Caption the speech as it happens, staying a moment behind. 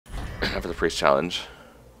Now for the priest challenge.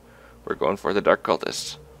 We're going for the dark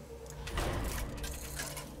cultist.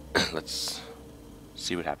 Let's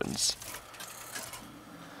see what happens.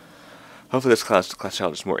 Hopefully this class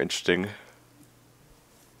challenge is more interesting.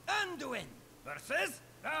 Anduin versus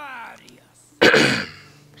Thaddius.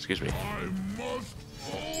 Excuse me. I must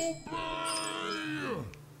obey!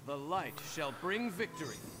 The light shall bring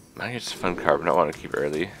victory. I think it's a fun card, but I don't want to keep it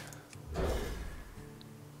early.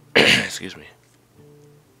 Excuse me.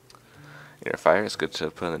 Inner fire is good to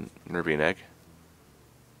put in the Nerbian egg.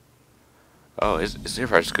 Oh, is Inner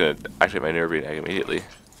fire just going to activate my Nerbian egg immediately?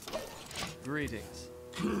 Greetings.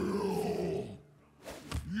 Kill!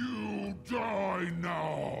 You die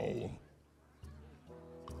now!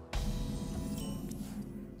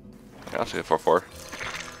 I'll take a 4/4.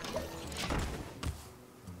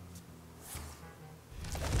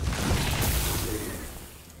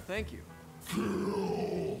 Thank you.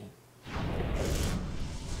 Kill!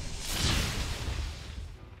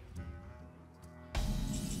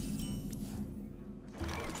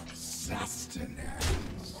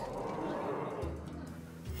 Sustenance!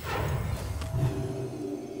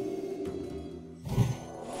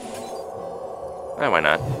 Why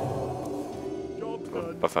not?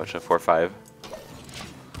 Buff out to 4/5.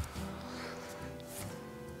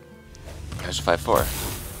 There's a 5/4.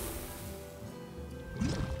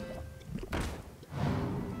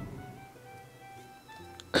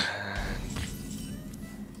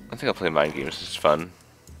 I think I'll play mind games. It's fun.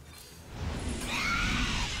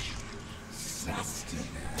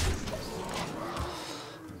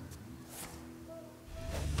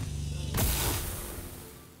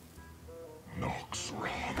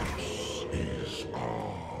 Naxxramas is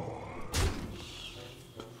ours.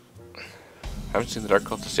 Haven't seen the dark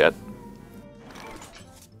cultist yet.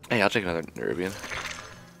 Hey, I'll take another Nerbian.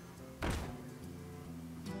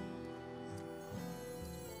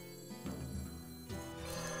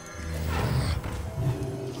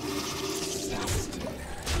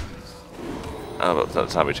 Oh, but it's not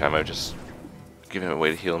zombie time. I just give him a way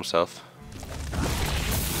to heal himself.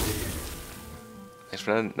 Thanks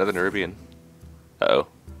for another Nerbian. Uh-oh.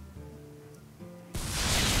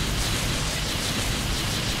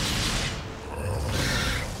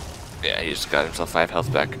 Yeah, he just got himself 5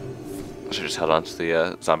 health back. I should just held on to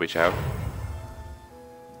the zombie chow.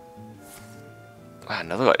 Wow,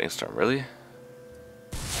 another lightning storm, really?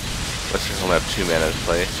 Let's just only have 2 mana to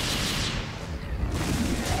play.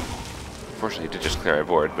 Unfortunately, he did just clear my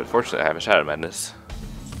board, but fortunately I have a Shadow Madness.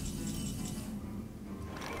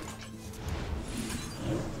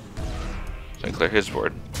 So I can clear his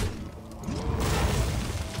board.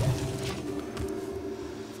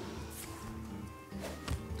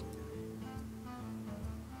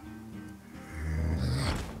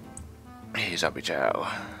 Hey, zombie chow.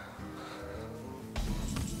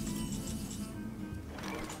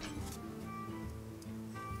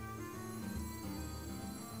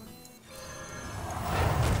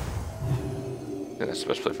 Yeah, that's the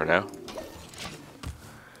best play for now.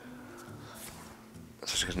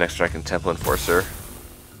 Especially because next turn I can Temple Enforcer.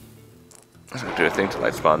 I'm gonna do a thing to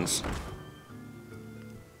light spawns.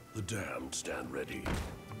 The damned stand ready.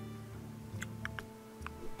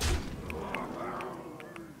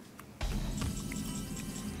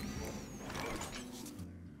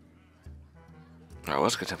 I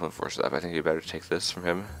was gonna Temple Enforcer that, but I think you better take this from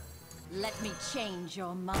him. Let me change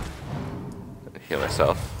your mind. Heal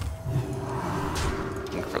myself.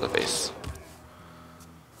 And go for the base.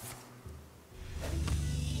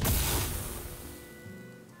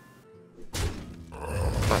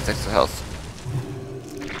 Oh, thanks for the health.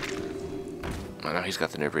 Oh no, he's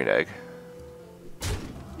got the Nerbian egg.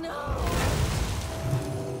 No.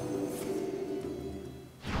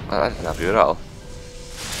 Oh, that does not do at all.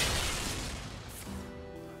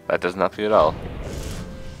 That does not do at all.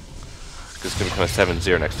 It's gonna become a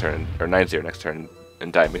 7-0 next turn, or 9-0 next turn,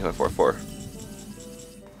 and die and become a 4/4.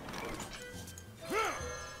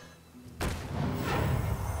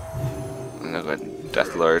 And I'll go ahead and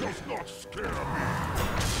Death Lord. Not scare me.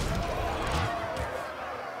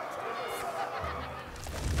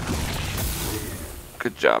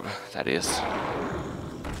 Good job, Thaddius.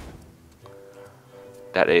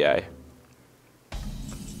 That AI.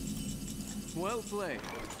 Well played.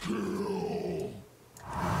 Kill.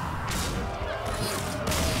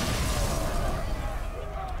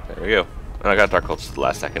 There we go. And I got Dark Cultist at the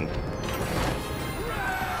last second.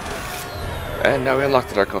 And now we unlock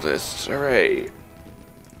the Dark Cultist. Hooray!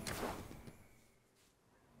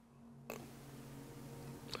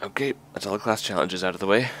 Okay, that's all the class challenges out of the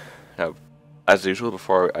way. Now, as usual,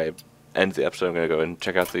 before I end the episode, I'm going to go and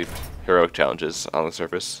check out the heroic challenges on the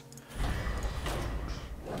surface.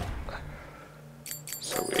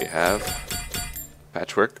 have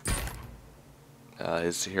Patchwork.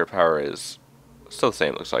 His hero power is still the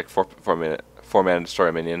same. Looks like 4-mana destroy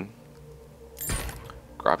a minion.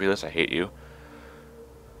 Gropulus, I hate you.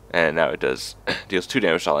 And now it deals 2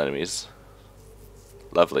 damage to all enemies.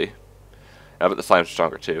 Lovely. But the slime's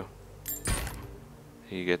stronger too.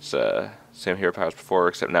 He gets same hero powers before,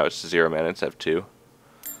 except now it's 0 mana instead of 2.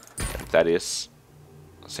 And Thaddius,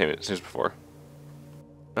 same as before.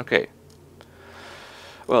 Okay.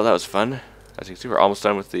 Well, that was fun. As you can see, we're almost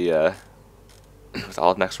done with the with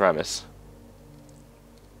all of Naxxramas.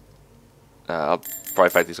 I'll probably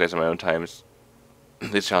fight these guys on my own times.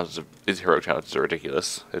 These heroic challenges are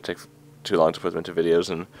ridiculous. It takes too long to put them into videos,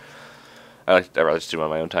 and I'd rather just do them on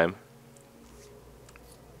my own time.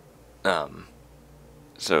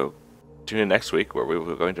 So tune in next week where we will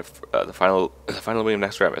be going to the final wing of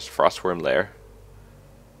Naxxramas, Frostwyrm Lair.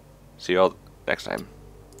 See you all next time.